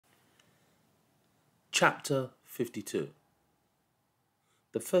Chapter 52.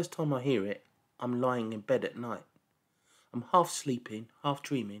 The first time I hear it, I'm lying in bed at night. I'm half sleeping, half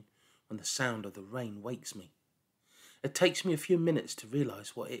dreaming, when the sound of the rain wakes me. It takes me a few minutes to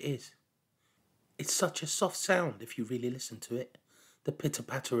realise what it is. It's such a soft sound if you really listen to it, the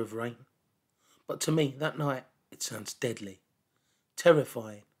pitter-patter of rain. But to me, that night, it sounds deadly,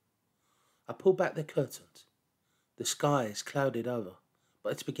 terrifying. I pull back the curtains. The sky is clouded over,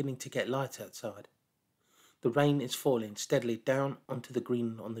 but it's beginning to get light outside. The rain is falling steadily down onto the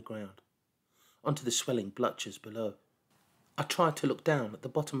green on the ground, onto the swelling blotches below. I try to look down at the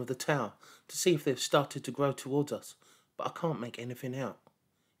bottom of the tower to see if they've started to grow towards us, but I can't make anything out.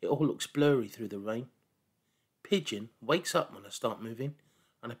 It all looks blurry through the rain. Pigeon wakes up when I start moving,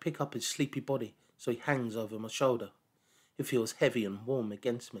 and I pick up his sleepy body so he hangs over my shoulder. He feels heavy and warm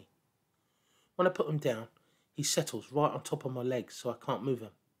against me. When I put him down, he settles right on top of my legs so I can't move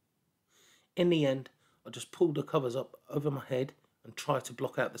him. In the end, I just pull the covers up over my head and try to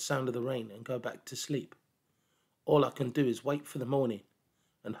block out the sound of the rain and go back to sleep. All I can do is wait for the morning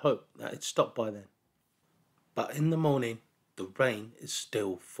and hope that it's stopped by then. But in the morning, the rain is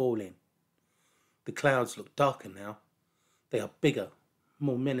still falling. The clouds look darker now. They are bigger,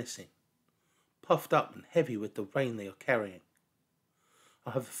 more menacing, puffed up and heavy with the rain they are carrying. I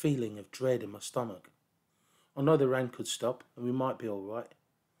have a feeling of dread in my stomach. I know the rain could stop and we might be all right.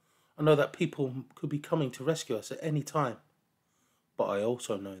 I know that people could be coming to rescue us at any time. But I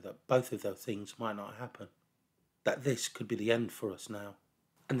also know that both of those things might not happen. That this could be the end for us now.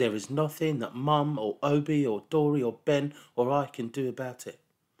 And there is nothing that Mum or Obi or Dory or Ben or I can do about it.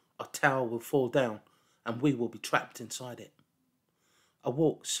 Our tower will fall down and we will be trapped inside it. I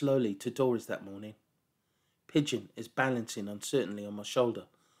walk slowly to Dory's that morning. Pigeon is balancing uncertainly on my shoulder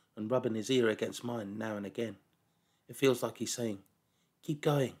and rubbing his ear against mine now and again. It feels like he's saying, "Keep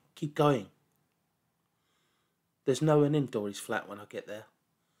going, keep going." There's no one in Dory's flat when I get there.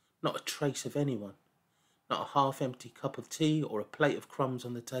 Not a trace of anyone. Not a half-empty cup of tea or a plate of crumbs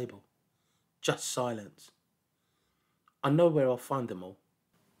on the table. Just silence. I know where I'll find them all.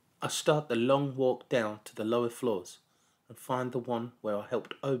 I start the long walk down to the lower floors and find the one where I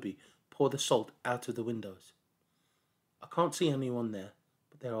helped Obi pour the salt out of the windows. I can't see anyone there,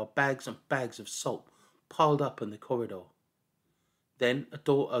 but there are bags and bags of salt piled up in the corridor. Then a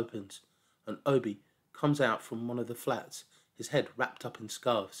door opens and Obi comes out from one of the flats, his head wrapped up in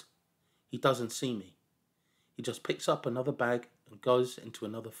scarves. He doesn't see me. He just picks up another bag and goes into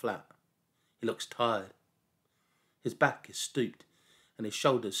another flat. He looks tired. His back is stooped and his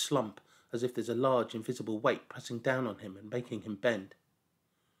shoulders slump as if there's a large invisible weight pressing down on him and making him bend.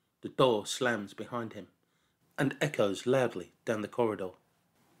 The door slams behind him and echoes loudly down the corridor.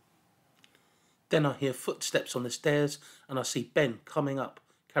 Then I hear footsteps on the stairs and I see Ben coming up,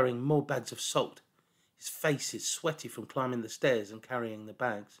 carrying more bags of salt. His face is sweaty from climbing the stairs and carrying the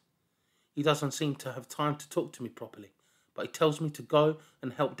bags. He doesn't seem to have time to talk to me properly, but he tells me to go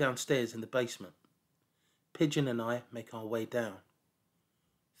and help downstairs in the basement. Pigeon and I make our way down.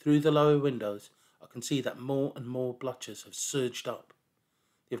 Through the lower windows, I can see that more and more blotches have surged up.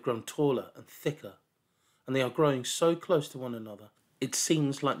 They have grown taller and thicker, and they are growing so close to one another, it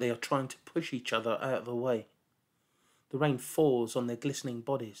seems like they are trying to push each other out of the way. The rain falls on their glistening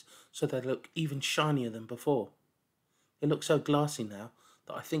bodies, so they look even shinier than before. They look so glassy now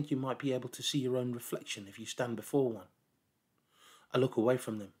that I think you might be able to see your own reflection if you stand before one. I look away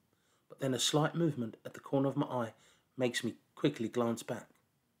from them, but then a slight movement at the corner of my eye makes me quickly glance back.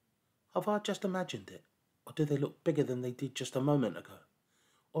 Have I just imagined it, or do they look bigger than they did just a moment ago?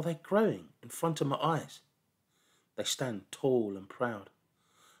 Or are they growing in front of my eyes? They stand tall and proud,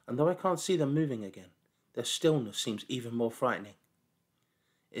 and though I can't see them moving again, their stillness seems even more frightening.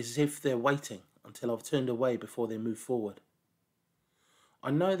 It's as if they're waiting until I've turned away before they move forward.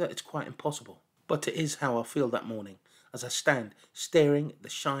 I know that it's quite impossible, but it is how I feel that morning as I stand staring at the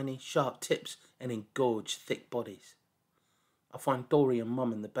shiny, sharp tips and engorged, thick bodies. I find Dory and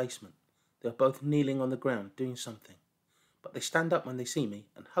Mum in the basement. They are both kneeling on the ground doing something, but they stand up when they see me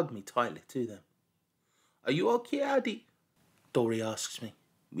and hug me tightly to them. "Are you okay, Addy?" Dory asks me.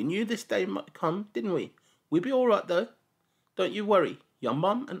 "We knew this day might come, didn't we? We'll be all right, though. Don't you worry. Your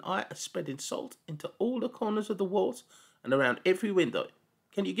Mum and I are spreading salt into all the corners of the walls and around every window.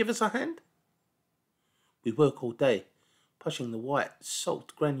 Can you give us a hand?" We work all day, pushing the white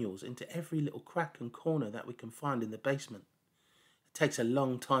salt granules into every little crack and corner that we can find in the basement. It takes a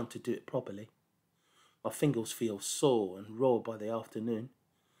long time to do it properly. My fingers feel sore and raw by the afternoon.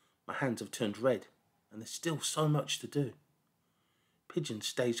 My hands have turned red, and there's still so much to do. Pigeon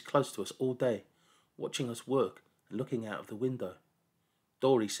stays close to us all day, watching us work and looking out of the window.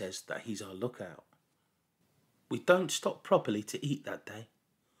 Dory says that he's our lookout. We don't stop properly to eat that day.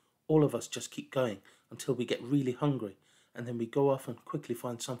 All of us just keep going until we get really hungry, and then we go off and quickly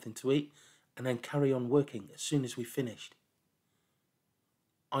find something to eat, and then carry on working as soon as we've finished.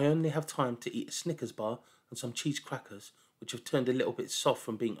 I only have time to eat a Snickers bar and some cheese crackers, which have turned a little bit soft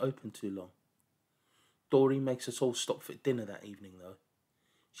from being open too long. Dory makes us all stop for dinner that evening, though.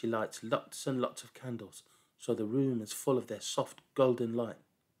 She lights lots and lots of candles, so the room is full of their soft golden light.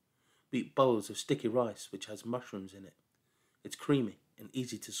 We eat bowls of sticky rice, which has mushrooms in it. It's creamy and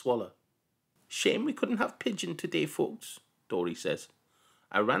easy to swallow. Shame we couldn't have pigeon today, folks, Dory says.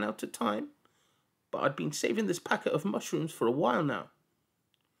 I ran out of time, but I'd been saving this packet of mushrooms for a while now.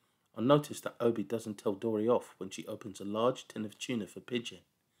 I notice that Obi doesn't tell Dory off when she opens a large tin of tuna for Pigeon.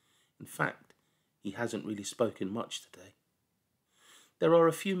 In fact, he hasn't really spoken much today. There are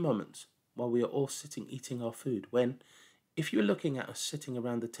a few moments while we are all sitting eating our food when, if you were looking at us sitting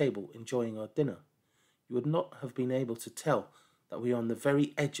around the table enjoying our dinner, you would not have been able to tell that we are on the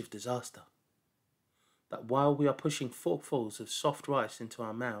very edge of disaster. That while we are pushing forkfuls of soft rice into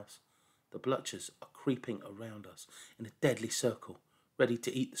our mouths, the Blutchers are creeping around us in a deadly circle, ready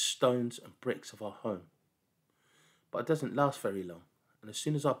to eat the stones and bricks of our home. But it doesn't last very long, and as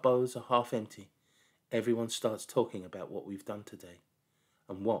soon as our bowls are half empty, everyone starts talking about what we've done today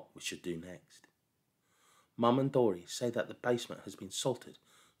and what we should do next. Mum and Dory say that the basement has been salted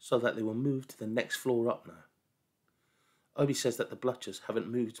so that they will move to the next floor up now. Obi says that the Blutchers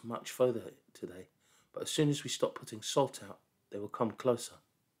haven't moved much further today, but as soon as we stop putting salt out, they will come closer.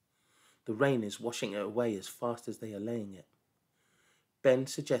 The rain is washing it away as fast as they are laying it. Ben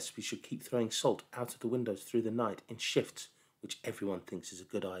suggests we should keep throwing salt out of the windows through the night in shifts, which everyone thinks is a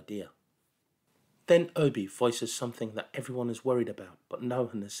good idea. Then Obi voices something that everyone is worried about, but no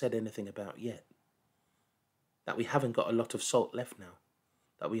one has said anything about yet. That we haven't got a lot of salt left now.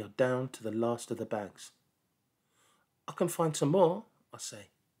 That we are down to the last of the bags. I can find some more, I say.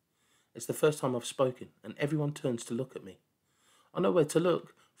 It's the first time I've spoken, and everyone turns to look at me. I know where to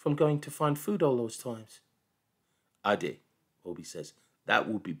look from going to find food all those times. Ade, Obi says, that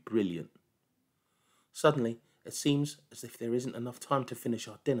would be brilliant. Suddenly, it seems as if there isn't enough time to finish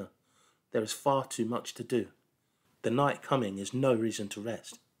our dinner. There is far too much to do. The night coming is no reason to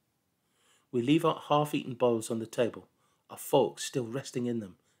rest. We leave our half-eaten bowls on the table, our forks still resting in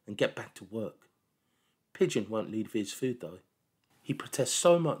them, and get back to work. Pigeon won't leave his food though. He protests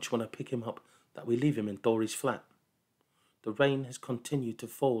so much when I pick him up that we leave him in Dory's flat. The rain has continued to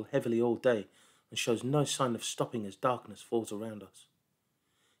fall heavily all day and shows no sign of stopping as darkness falls around us.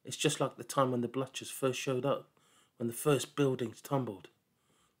 It's just like the time when the Blutchers first showed up, when the first buildings tumbled.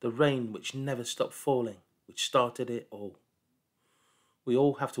 The rain which never stopped falling, which started it all. We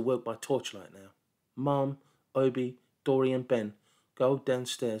all have to work by torchlight now. Mum, Obi, Dory and Ben go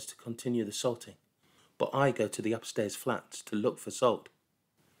downstairs to continue the salting, but I go to the upstairs flats to look for salt.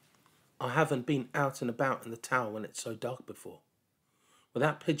 I haven't been out and about in the tower when it's so dark before.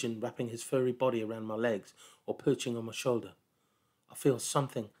 Without Pigeon wrapping his furry body around my legs or perching on my shoulder, I feel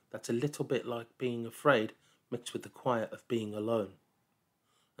something that's a little bit like being afraid mixed with the quiet of being alone.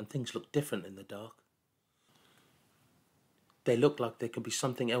 And things look different in the dark. They look like they could be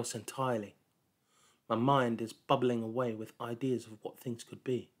something else entirely. My mind is bubbling away with ideas of what things could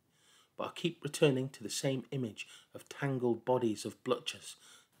be, but I keep returning to the same image of tangled bodies of Blutchers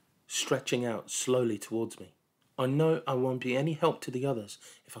stretching out slowly towards me. I know I won't be any help to the others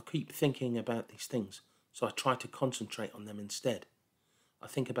if I keep thinking about these things, so I try to concentrate on them instead. I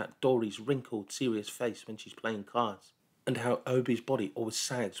think about Dory's wrinkled, serious face when she's playing cards, and how Obi's body always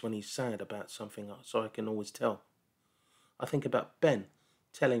sags when he's sad about something, so I can always tell. I think about Ben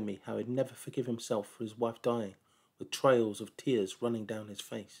telling me how he'd never forgive himself for his wife dying, with trails of tears running down his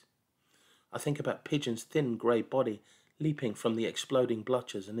face. I think about Pigeon's thin grey body leaping from the exploding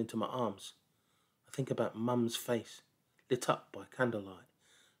Blutchers and into my arms. I think about Mum's face, lit up by candlelight,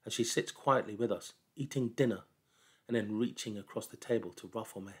 as she sits quietly with us, eating dinner, and then reaching across the table to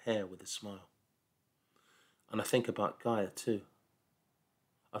ruffle my hair with a smile. And I think about Gaia too.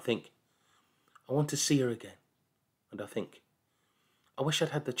 I think, I want to see her again. And I think, I wish I'd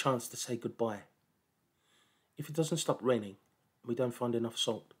had the chance to say goodbye. If it doesn't stop raining, and we don't find enough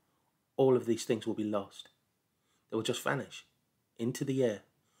salt, all of these things will be lost. They will just vanish into the air,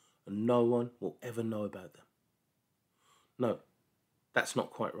 and no one will ever know about them. No, that's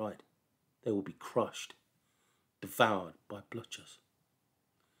not quite right. They will be crushed, devoured by Blutchers.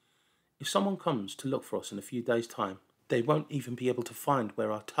 If someone comes to look for us in a few days' time, they won't even be able to find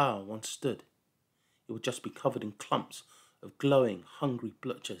where our tower once stood. It would just be covered in clumps of glowing, hungry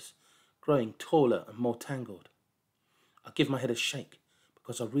Blutchers, growing taller and more tangled. I give my head a shake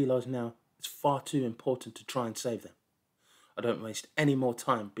because I realise now It's far too important to try and save them. I don't waste any more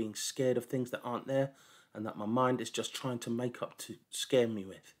time being scared of things that aren't there and that my mind is just trying to make up to scare me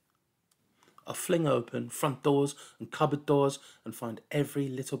with. I fling open front doors and cupboard doors and find every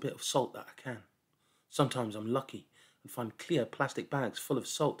little bit of salt that I can. Sometimes I'm lucky and find clear plastic bags full of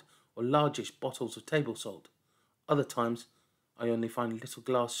salt or largish bottles of table salt. Other times I only find little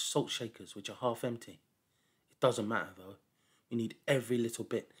glass salt shakers which are half empty. It doesn't matter though. We need every little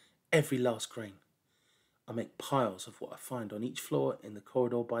bit, every last grain. I make piles of what I find on each floor in the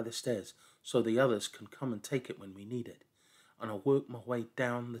corridor by the stairs so the others can come and take it when we need it. And I work my way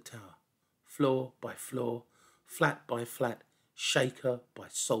down the tower, floor by floor, flat by flat, shaker by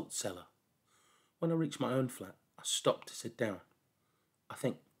salt cellar. When I reach my own flat, I stop to sit down. I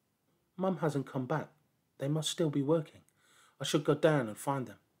think, Mum hasn't come back. They must still be working. I should go down and find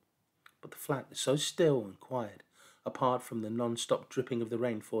them. But the flat is so still and quiet, apart from the non-stop dripping of the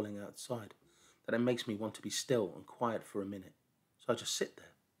rain falling outside, that it makes me want to be still and quiet for a minute. So I just sit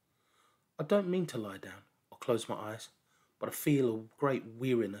there. I don't mean to lie down or close my eyes, but I feel a great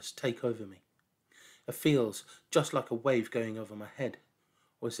weariness take over me. It feels just like a wave going over my head,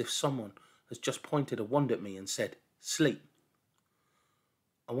 or as if someone has just pointed a wand at me and said, "Sleep."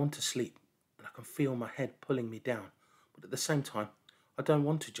 I want to sleep, and I can feel my head pulling me down, but at the same time, I don't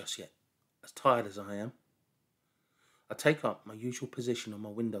want to just yet, as tired as I am. I take up my usual position on my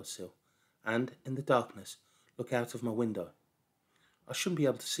windowsill, and, in the darkness, look out of my window. I shouldn't be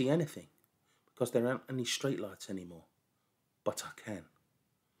able to see anything, because there aren't any streetlights anymore, but I can.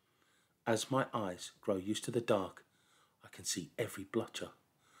 As my eyes grow used to the dark, I can see every blotcher,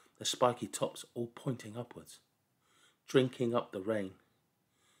 the spiky tops all pointing upwards, drinking up the rain,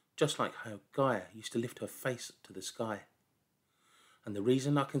 just like how Gaia used to lift her face to the sky. And the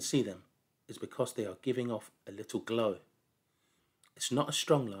reason I can see them is because they are giving off a little glow. It's not a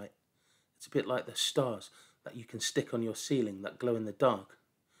strong light. It's a bit like the stars that you can stick on your ceiling that glow in the dark.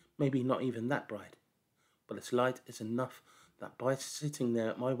 Maybe not even that bright, but its light is enough that by sitting there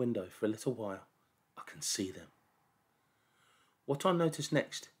at my window for a little while, I can see them. What I notice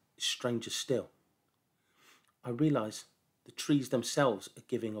next is stranger still. I realise the trees themselves are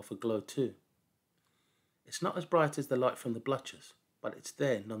giving off a glow too. It's not as bright as the light from the blotchers, but it's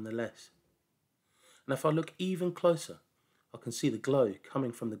there nonetheless. And if I look even closer, I can see the glow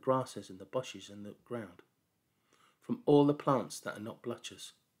coming from the grasses and the bushes in the ground, from all the plants that are not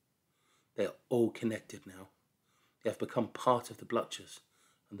blotchers. They are all connected now. They have become part of the blotchers,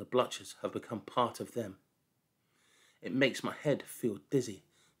 and the blotchers have become part of them. It makes my head feel dizzy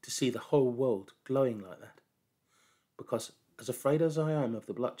to see the whole world glowing like that, because as afraid as I am of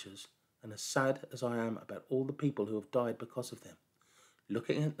the blotchers, and as sad as I am about all the people who have died because of them,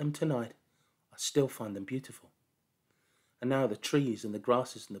 looking at them tonight, I still find them beautiful. And now the trees and the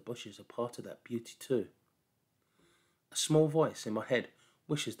grasses and the bushes are part of that beauty too. A small voice in my head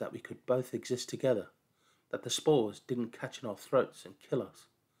wishes that we could both exist together, that the spores didn't catch in our throats and kill us,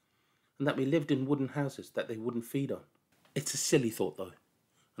 and that we lived in wooden houses that they wouldn't feed on. It's a silly thought though,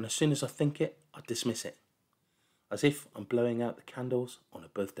 and as soon as I think it, I dismiss it, as if I'm blowing out the candles on a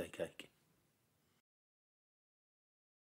birthday cake.